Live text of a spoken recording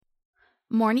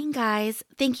Morning, guys.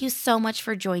 Thank you so much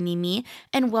for joining me,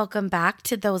 and welcome back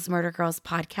to Those Murder Girls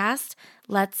podcast.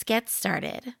 Let's get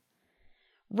started.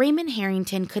 Raymond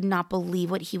Harrington could not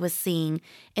believe what he was seeing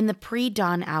in the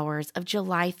pre-dawn hours of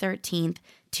July 13th,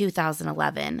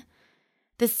 2011.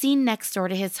 The scene next door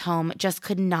to his home just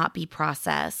could not be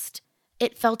processed.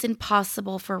 It felt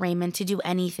impossible for Raymond to do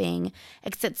anything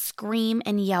except scream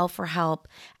and yell for help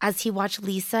as he watched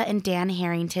Lisa and Dan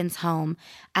Harrington's home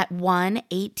at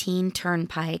 118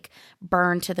 Turnpike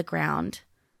burn to the ground.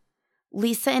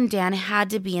 Lisa and Dan had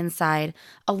to be inside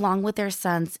along with their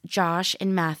sons Josh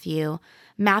and Matthew,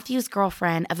 Matthew's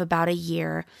girlfriend of about a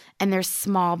year, and their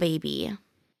small baby.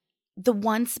 The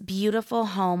once beautiful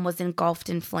home was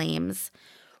engulfed in flames.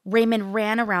 Raymond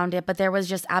ran around it, but there was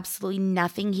just absolutely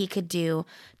nothing he could do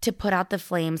to put out the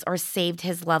flames or save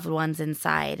his loved ones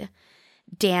inside.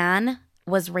 Dan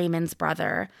was Raymond's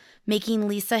brother, making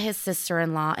Lisa his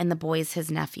sister-in-law and the boys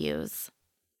his nephews.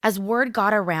 As word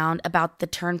got around about the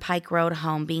Turnpike Road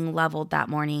home being leveled that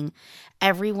morning,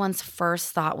 everyone's first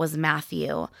thought was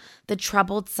Matthew, the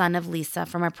troubled son of Lisa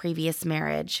from a previous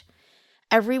marriage.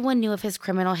 Everyone knew of his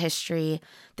criminal history,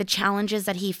 the challenges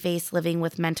that he faced living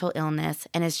with mental illness,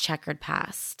 and his checkered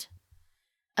past.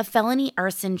 A felony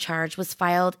arson charge was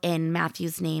filed in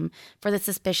Matthew's name for the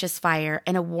suspicious fire,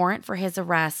 and a warrant for his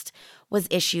arrest was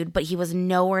issued, but he was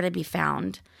nowhere to be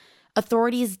found.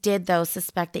 Authorities did, though,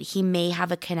 suspect that he may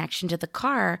have a connection to the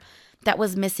car that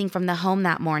was missing from the home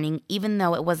that morning, even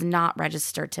though it was not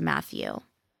registered to Matthew.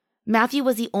 Matthew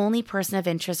was the only person of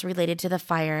interest related to the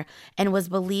fire and was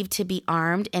believed to be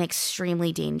armed and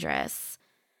extremely dangerous.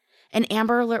 An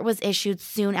Amber Alert was issued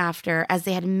soon after, as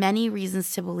they had many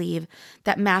reasons to believe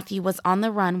that Matthew was on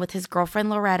the run with his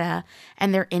girlfriend Loretta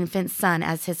and their infant son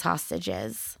as his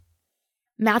hostages.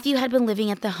 Matthew had been living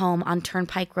at the home on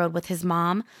Turnpike Road with his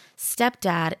mom,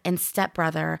 stepdad, and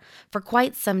stepbrother for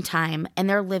quite some time, and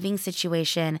their living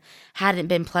situation hadn't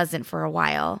been pleasant for a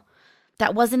while.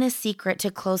 That wasn't a secret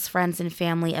to close friends and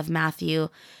family of Matthew,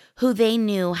 who they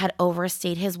knew had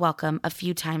overstayed his welcome a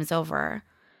few times over.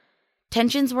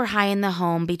 Tensions were high in the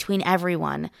home between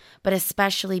everyone, but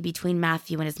especially between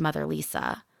Matthew and his mother,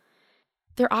 Lisa.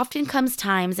 There often comes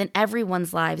times in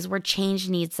everyone's lives where change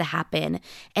needs to happen,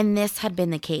 and this had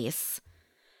been the case.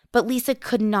 But Lisa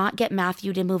could not get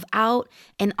Matthew to move out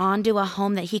and onto a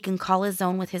home that he can call his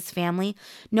own with his family,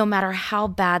 no matter how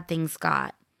bad things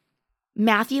got.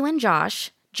 Matthew and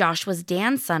Josh was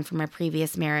Dan's son from a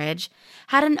previous marriage,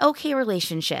 had an okay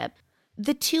relationship.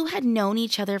 The two had known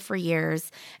each other for years,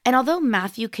 and although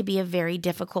Matthew could be a very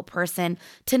difficult person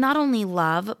to not only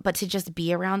love, but to just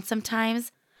be around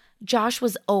sometimes, Josh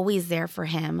was always there for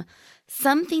him.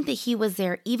 Some think that he was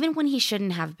there even when he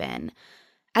shouldn't have been,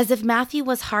 as if Matthew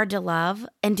was hard to love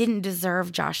and didn't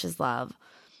deserve Josh's love.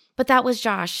 But that was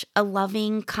Josh, a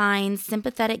loving, kind,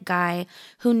 sympathetic guy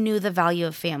who knew the value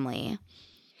of family.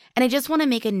 And I just want to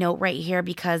make a note right here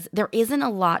because there isn't a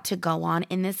lot to go on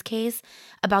in this case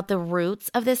about the roots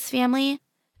of this family.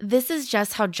 This is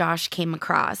just how Josh came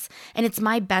across, and it's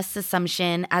my best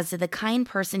assumption as to the kind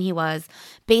person he was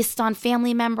based on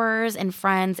family members and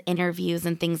friends, interviews,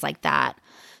 and things like that.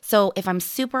 So if I'm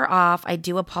super off, I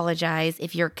do apologize.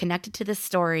 If you're connected to this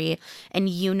story and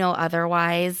you know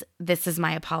otherwise, this is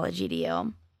my apology to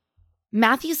you.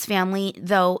 Matthew's family,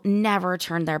 though, never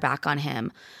turned their back on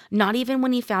him, not even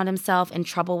when he found himself in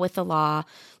trouble with the law,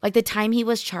 like the time he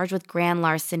was charged with grand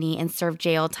larceny and served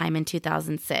jail time in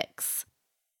 2006.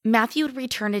 Matthew would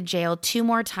return to jail 2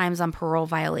 more times on parole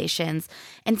violations,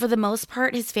 and for the most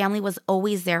part, his family was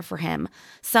always there for him,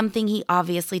 something he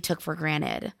obviously took for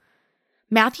granted.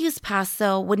 Matthew's past,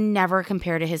 though, would never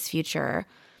compare to his future.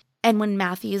 And when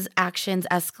Matthew's actions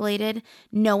escalated,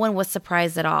 no one was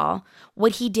surprised at all.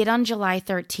 What he did on July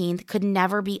 13th could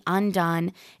never be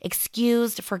undone,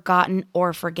 excused, forgotten,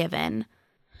 or forgiven.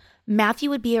 Matthew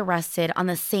would be arrested on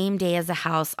the same day as the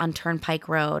house on Turnpike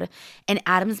Road in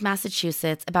Adams,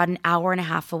 Massachusetts, about an hour and a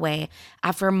half away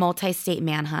after a multi-state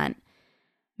manhunt.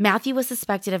 Matthew was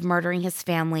suspected of murdering his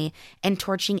family and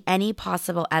torching any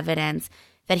possible evidence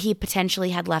that he potentially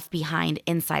had left behind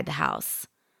inside the house.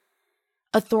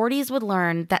 Authorities would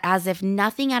learn that as if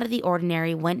nothing out of the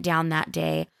ordinary went down that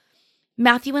day,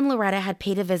 Matthew and Loretta had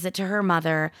paid a visit to her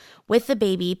mother with the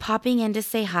baby popping in to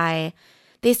say hi.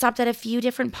 They stopped at a few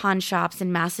different pawn shops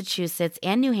in Massachusetts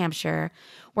and New Hampshire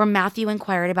where Matthew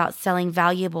inquired about selling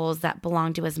valuables that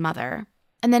belonged to his mother.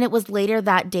 And then it was later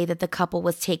that day that the couple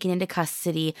was taken into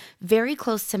custody very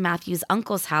close to Matthew's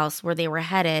uncle's house where they were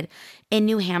headed in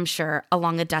New Hampshire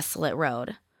along a desolate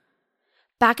road.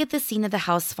 Back at the scene of the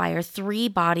house fire, 3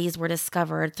 bodies were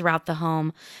discovered throughout the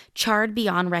home, charred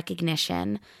beyond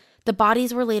recognition. The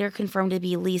bodies were later confirmed to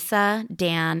be Lisa,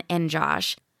 Dan, and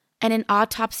Josh, and an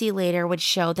autopsy later would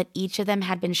show that each of them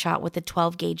had been shot with a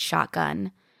 12-gauge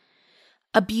shotgun.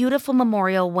 A beautiful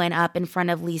memorial went up in front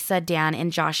of Lisa, Dan,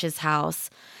 and Josh's house,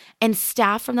 and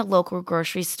staff from the local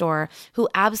grocery store who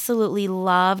absolutely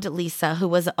loved Lisa, who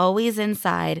was always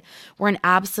inside, were in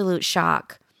absolute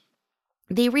shock.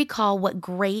 They recall what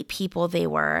great people they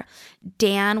were.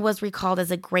 Dan was recalled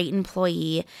as a great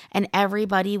employee, and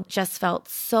everybody just felt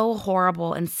so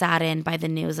horrible and saddened by the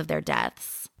news of their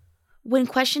deaths. When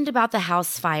questioned about the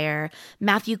house fire,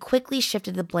 Matthew quickly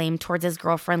shifted the blame towards his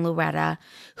girlfriend Loretta,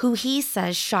 who he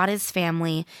says shot his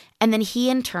family, and then he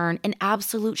in turn, in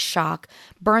absolute shock,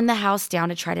 burned the house down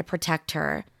to try to protect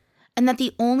her, and that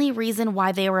the only reason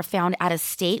why they were found out of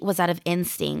state was out of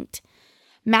instinct.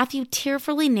 Matthew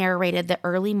tearfully narrated the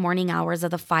early morning hours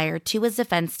of the fire to his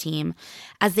defense team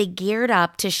as they geared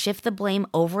up to shift the blame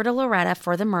over to Loretta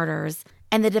for the murders,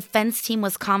 and the defense team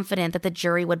was confident that the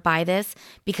jury would buy this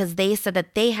because they said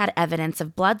that they had evidence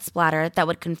of blood splatter that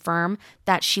would confirm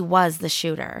that she was the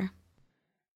shooter.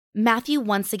 Matthew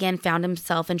once again found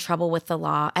himself in trouble with the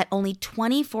law. At only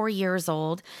 24 years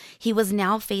old, he was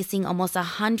now facing almost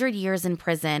 100 years in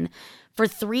prison for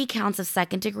 3 counts of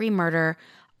second-degree murder,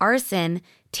 arson,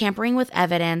 tampering with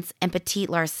evidence, and petite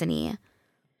larceny.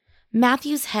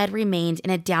 Matthew's head remained in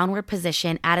a downward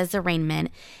position at his arraignment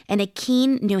in a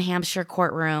Keene, New Hampshire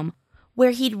courtroom,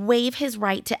 where he'd waive his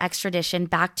right to extradition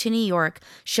back to New York,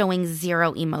 showing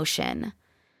zero emotion.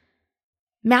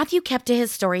 Matthew kept to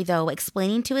his story, though,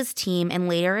 explaining to his team and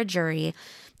later a jury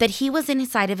that he was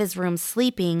inside of his room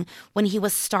sleeping when he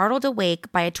was startled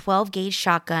awake by a 12-gauge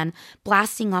shotgun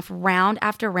blasting off round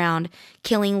after round,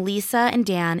 killing Lisa and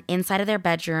Dan inside of their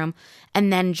bedroom,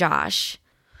 and then Josh,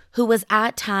 who was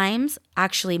at times,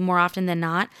 actually more often than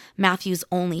not, Matthew's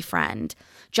only friend.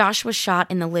 Josh was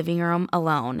shot in the living room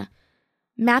alone.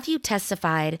 Matthew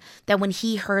testified that when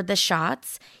he heard the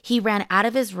shots, he ran out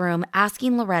of his room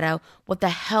asking Loretta what the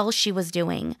hell she was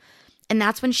doing. And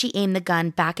that's when she aimed the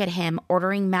gun back at him,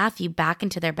 ordering Matthew back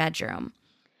into their bedroom.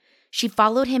 She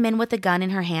followed him in with the gun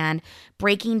in her hand,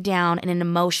 breaking down in an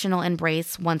emotional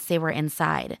embrace once they were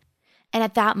inside. And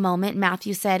at that moment,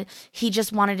 Matthew said he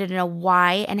just wanted to know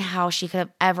why and how she could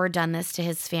have ever done this to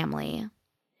his family.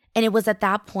 And it was at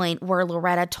that point where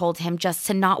Loretta told him just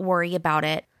to not worry about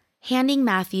it, handing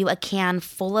Matthew a can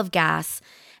full of gas.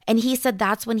 And he said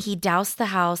that's when he doused the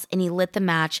house and he lit the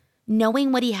match,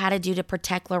 knowing what he had to do to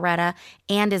protect Loretta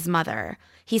and his mother.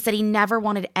 He said he never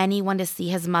wanted anyone to see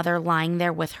his mother lying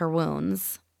there with her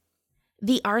wounds.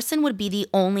 The arson would be the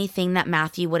only thing that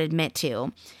Matthew would admit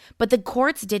to, but the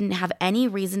courts didn't have any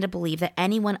reason to believe that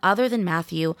anyone other than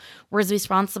Matthew was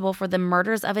responsible for the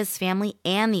murders of his family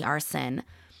and the arson.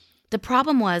 The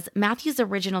problem was Matthew's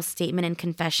original statement and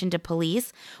confession to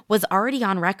police was already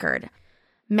on record.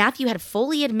 Matthew had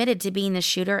fully admitted to being the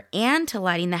shooter and to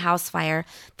lighting the house fire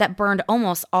that burned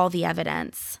almost all the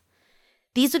evidence.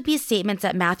 These would be statements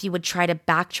that Matthew would try to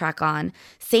backtrack on,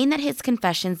 saying that his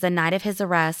confessions the night of his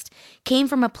arrest came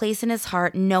from a place in his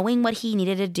heart knowing what he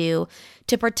needed to do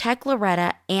to protect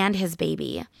Loretta and his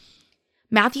baby.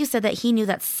 Matthew said that he knew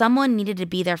that someone needed to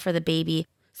be there for the baby,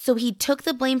 so he took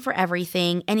the blame for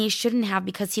everything, and he shouldn't have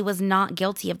because he was not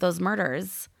guilty of those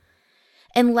murders.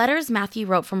 In letters Matthew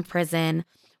wrote from prison,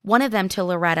 one of them to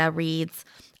Loretta reads,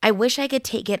 "I wish I could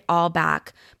take it all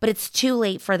back, but it's too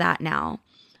late for that now.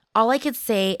 All I could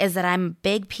say is that I'm a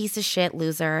big piece of shit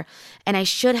loser, and I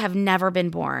should have never been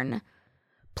born.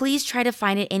 Please try to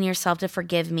find it in yourself to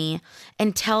forgive me,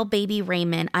 and tell baby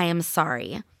Raymond I am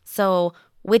sorry." So,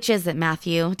 which is it,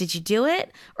 Matthew? Did you do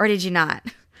it, or did you not?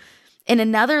 In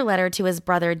another letter to his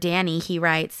brother Danny, he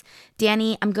writes,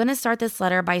 "Danny, I'm going to start this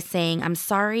letter by saying I'm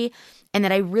sorry and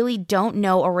that I really don't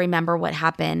know or remember what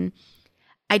happened.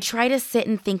 I try to sit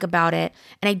and think about it,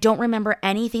 and I don't remember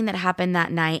anything that happened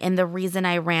that night and the reason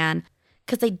I ran,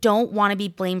 because I don't want to be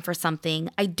blamed for something.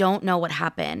 I don't know what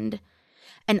happened.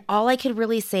 And all I could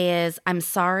really say is I'm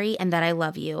sorry and that I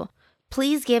love you.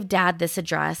 Please give Dad this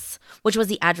address," which was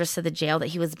the address to the jail that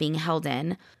he was being held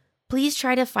in. "Please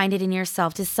try to find it in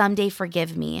yourself to someday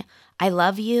forgive me. I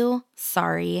love you.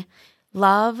 Sorry.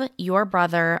 Love, your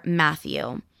brother,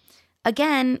 Matthew."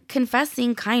 Again,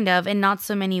 confessing kind of in not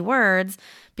so many words,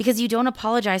 because you don't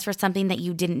apologize for something that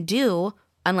you didn't do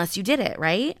unless you did it,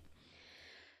 right?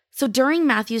 So during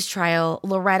Matthew's trial,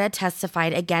 Loretta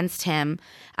testified against him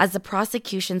as the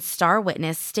prosecution's star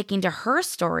witness, sticking to her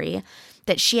story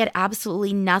that she had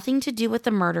absolutely nothing to do with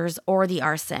the murders or the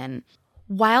arson.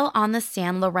 While on the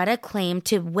stand, Loretta claimed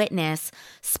to witness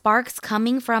sparks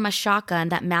coming from a shotgun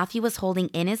that Matthew was holding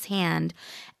in his hand,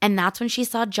 and that's when she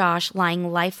saw Josh lying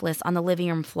lifeless on the living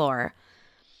room floor.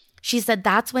 She said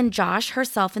that's when Josh,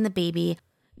 herself, and the baby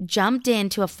jumped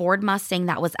into a Ford Mustang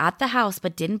that was at the house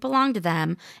but didn't belong to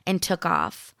them and took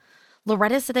off.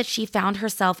 Loretta said that she found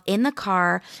herself in the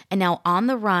car and now on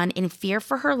the run in fear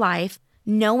for her life,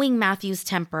 knowing Matthew's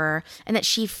temper, and that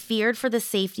she feared for the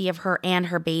safety of her and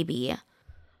her baby.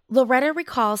 Loretta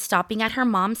recalls stopping at her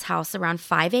mom's house around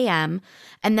 5 a.m.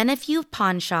 and then a few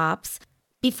pawn shops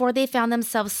before they found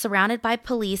themselves surrounded by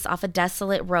police off a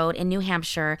desolate road in New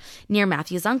Hampshire near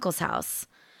Matthew's uncle's house.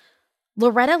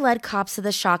 Loretta led cops to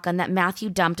the shotgun that Matthew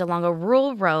dumped along a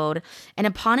rural road, and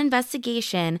upon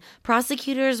investigation,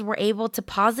 prosecutors were able to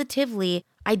positively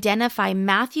identify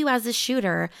Matthew as the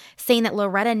shooter, saying that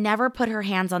Loretta never put her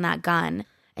hands on that gun,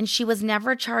 and she was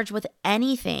never charged with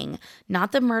anything,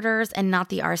 not the murders and not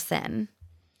the arson.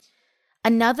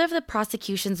 Another of the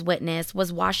prosecution's witness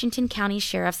was Washington County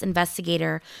Sheriff's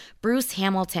investigator, Bruce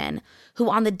Hamilton, who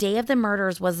on the day of the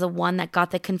murders was the one that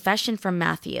got the confession from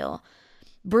Matthew.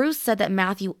 Bruce said that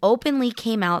Matthew openly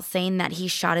came out saying that he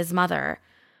shot his mother.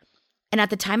 And at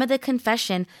the time of the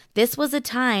confession, this was a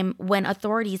time when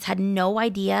authorities had no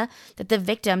idea that the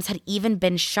victims had even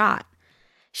been shot.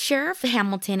 Sheriff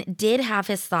Hamilton did have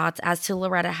his thoughts as to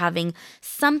Loretta having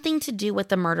something to do with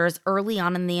the murders early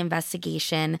on in the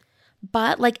investigation,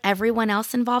 but like everyone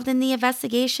else involved in the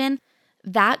investigation,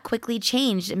 that quickly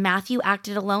changed. Matthew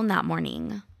acted alone that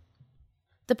morning.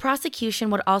 The prosecution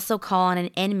would also call on an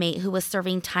inmate who was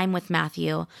serving time with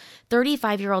Matthew,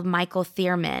 35-year-old Michael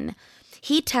Thierman.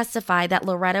 He testified that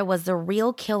Loretta was the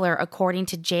real killer according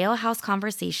to jailhouse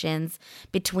conversations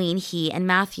between he and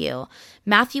Matthew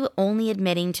only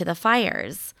admitting to the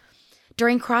fires.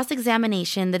 During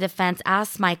cross-examination, the defense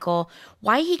asked Michael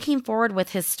why he came forward with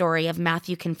his story of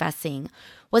Matthew confessing.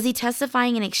 Was he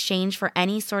testifying in exchange for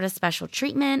any sort of special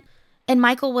treatment? And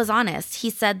Michael was honest.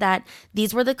 He said that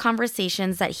these were the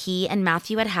conversations that he and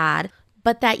Matthew had had,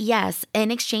 but that yes,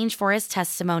 in exchange for his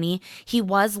testimony, he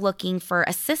was looking for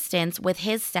assistance with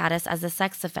his status as a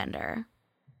sex offender.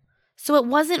 So it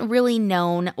wasn't really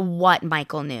known what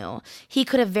Michael knew. He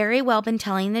could have very well been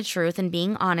telling the truth and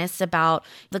being honest about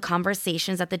the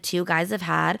conversations that the two guys have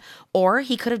had, or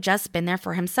he could have just been there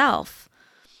for himself.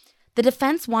 The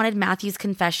defense wanted Matthew's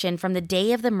confession from the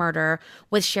day of the murder,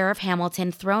 with Sheriff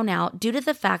Hamilton thrown out due to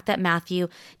the fact that Matthew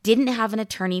didn't have an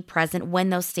attorney present when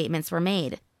those statements were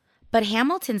made. But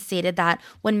Hamilton stated that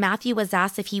when Matthew was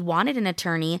asked if he wanted an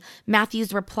attorney,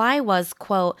 Matthew's reply was,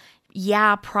 quote,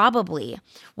 "Yeah, probably,"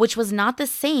 which was not the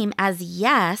same as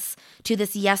yes to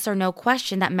this yes or no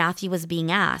question that Matthew was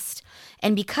being asked.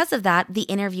 And because of that, the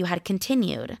interview had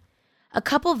continued. A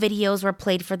couple videos were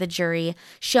played for the jury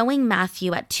showing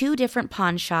Matthew at two different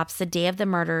pawn shops the day of the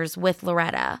murders with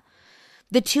Loretta.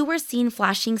 The two were seen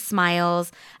flashing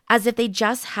smiles as if they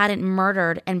just hadn't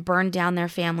murdered and burned down their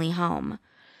family home.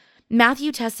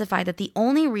 Matthew testified that the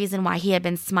only reason why he had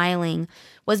been smiling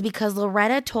was because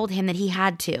Loretta told him that he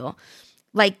had to.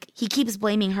 Like, he keeps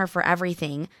blaming her for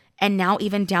everything, and now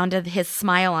even down to his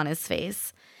smile on his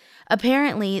face.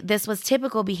 Apparently, this was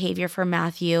typical behavior for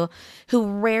Matthew, who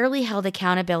rarely held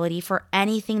accountability for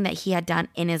anything that he had done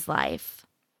in his life.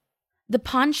 The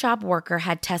pawn shop worker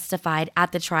had testified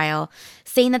at the trial,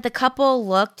 saying that the couple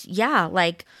looked,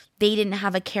 like they didn't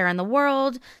have a care in the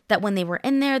world, that when they were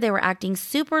in there, they were acting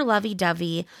super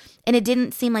lovey-dovey, and it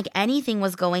didn't seem like anything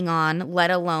was going on,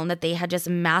 let alone that they had just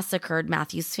massacred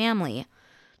Matthew's family.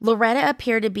 Loretta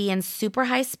appeared to be in super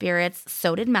high spirits,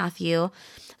 so did Matthew.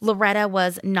 Loretta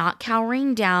was not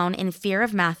cowering down in fear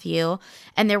of Matthew,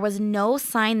 and there was no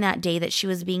sign that day that she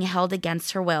was being held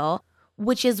against her will,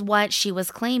 which is what she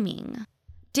was claiming.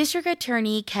 District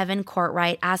Attorney Kevin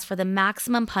Courtwright asked for the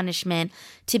maximum punishment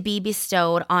to be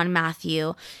bestowed on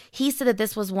Matthew. He said that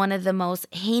this was one of the most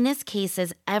heinous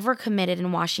cases ever committed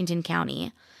in Washington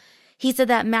County. He said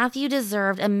that Matthew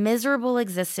deserved a miserable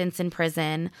existence in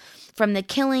prison, from the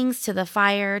killings to the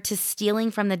fire to stealing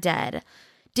from the dead.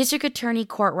 District Attorney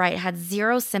Courtwright had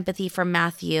zero sympathy for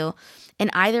Matthew, and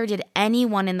either did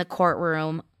anyone in the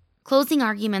courtroom. Closing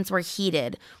arguments were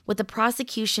heated, with the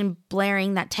prosecution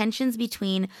blaring that tensions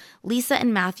between Lisa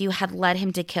and Matthew had led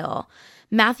him to kill.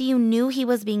 Matthew knew he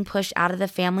was being pushed out of the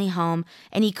family home,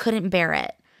 and he couldn't bear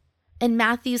it. And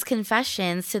Matthew's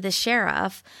confessions to the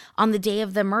sheriff on the day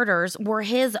of the murders were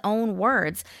his own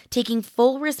words, taking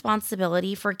full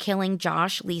responsibility for killing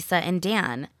Josh, Lisa, and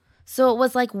Dan. So it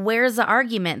was like, where's the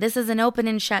argument? This is an open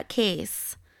and shut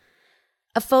case.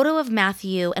 A photo of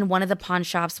Matthew in one of the pawn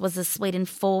shops was displayed in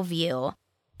full view.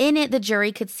 In it, the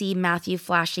jury could see Matthew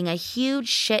flashing a huge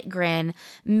shit grin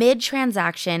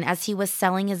mid-transaction as he was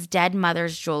selling his dead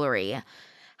mother's jewelry.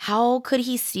 How could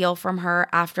he steal from her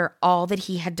after all that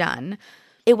he had done?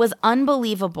 It was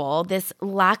unbelievable, this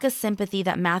lack of sympathy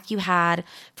that Matthew had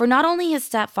for not only his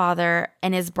stepfather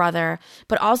and his brother,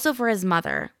 but also for his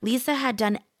mother. Lisa had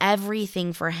done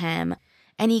everything for him,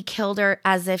 and he killed her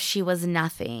as if she was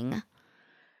nothing.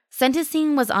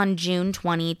 Sentencing was on June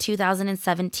 20,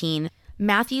 2017.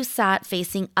 Matthew sat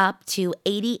facing up to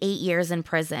 88 years in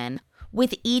prison,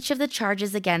 with each of the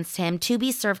charges against him to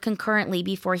be served concurrently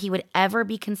before he would ever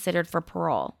be considered for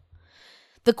parole.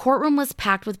 The courtroom was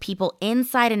packed with people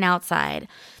inside and outside,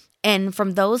 and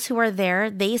from those who were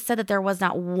there, they said that there was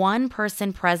not one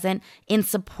person present in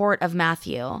support of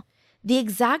Matthew. The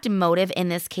exact motive in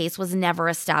this case was never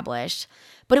established,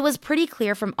 but it was pretty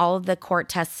clear from all of the court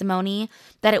testimony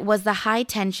that it was the high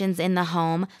tensions in the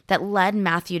home that led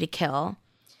Matthew to kill.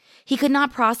 He could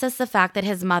not process the fact that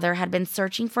his mother had been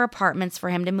searching for apartments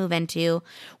for him to move into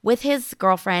with his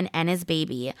girlfriend and his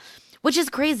baby, which is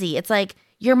crazy. It's like,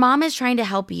 your mom is trying to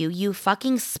help you, you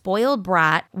fucking spoiled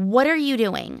brat. What are you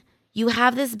doing? You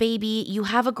have this baby, you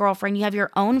have a girlfriend, you have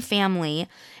your own family.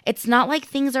 It's not like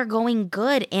things are going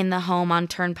good in the home on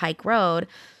Turnpike Road.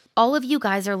 All of you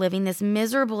guys are living this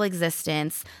miserable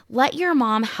existence. Let your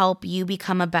mom help you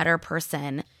become a better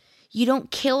person. You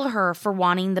don't kill her for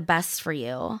wanting the best for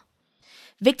you.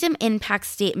 Victim impact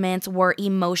statements were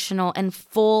emotional and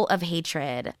full of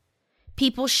hatred.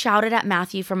 People shouted at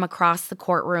Matthew from across the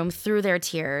courtroom through their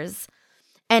tears.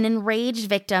 An enraged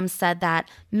victim said that,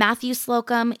 "Matthew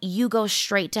Slocum, you go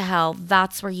straight to hell.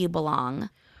 That's where you belong."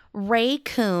 Ray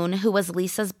Kuhn, who was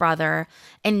Lisa's brother,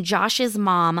 and Josh's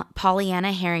mom,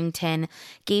 Pollyanna Harrington,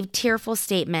 gave tearful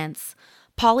statements.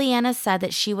 Pollyanna said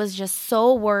that she was just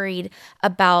so worried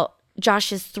about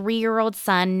Josh's 3-year-old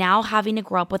son now having to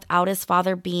grow up without his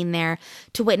father being there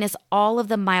to witness all of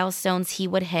the milestones he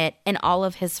would hit and all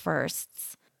of his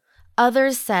firsts.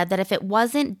 Others said that if it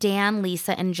wasn't Dan,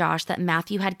 Lisa, and Josh that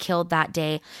Matthew had killed that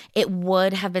day, it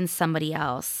would have been somebody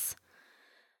else.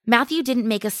 Matthew didn't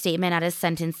make a statement at his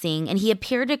sentencing, and he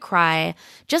appeared to cry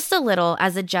just a little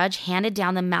as the judge handed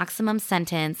down the maximum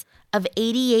sentence of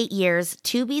 88 years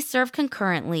to be served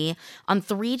concurrently on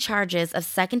 3 charges of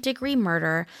second-degree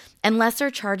murder and lesser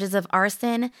charges of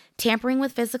arson, tampering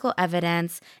with physical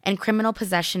evidence, and criminal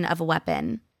possession of a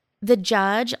weapon. The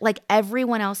judge, like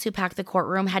everyone else who packed the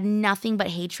courtroom, had nothing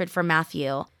but hatred for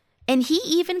Matthew. And he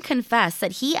even confessed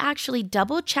that he actually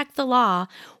double-checked the law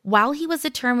while he was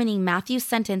determining Matthew's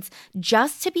sentence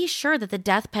just to be sure that the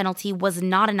death penalty was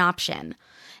not an option.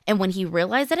 And when he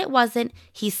realized that it wasn't,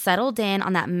 he settled in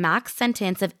on that max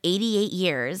sentence of 88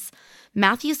 years.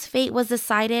 Matthew's fate was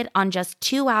decided on just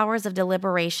 2 hours of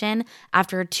deliberation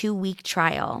after a 2-week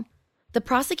trial. The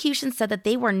prosecution said that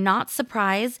they were not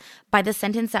surprised by the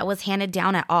sentence that was handed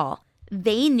down at all.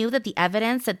 They knew that the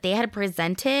evidence that they had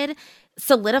presented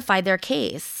solidified their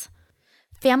case.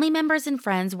 Family members and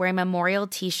friends wearing memorial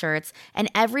t-shirts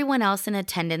and everyone else in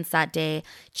attendance that day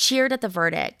cheered at the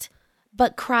verdict,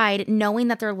 but cried knowing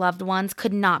that their loved ones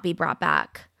could not be brought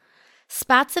back.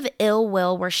 Spats of ill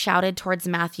will were shouted towards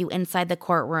Matthew inside the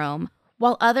courtroom,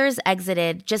 while others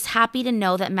exited just happy to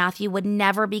know that Matthew would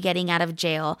never be getting out of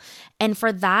jail, and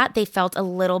for that they felt a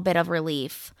little bit of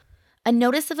relief. A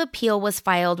notice of appeal was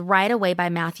filed right away by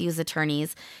Matthew's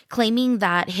attorneys, claiming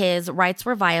that his rights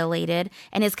were violated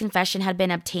and his confession had been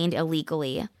obtained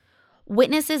illegally.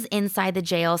 Witnesses inside the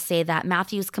jail say that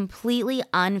Matthew's completely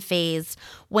unfazed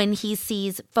when he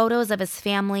sees photos of his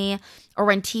family or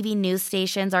when TV news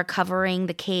stations are covering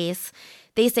the case.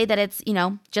 They say that it's,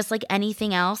 just like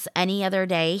anything else, any other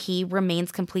day, he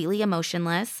remains completely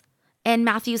emotionless. And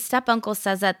Matthew's step-uncle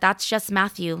says that that's just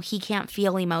Matthew. He can't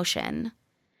feel emotion.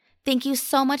 Thank you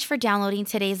so much for downloading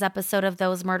today's episode of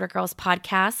Those Murder Girls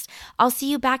podcast. I'll see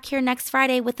you back here next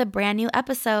Friday with a brand new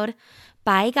episode.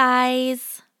 Bye,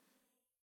 guys.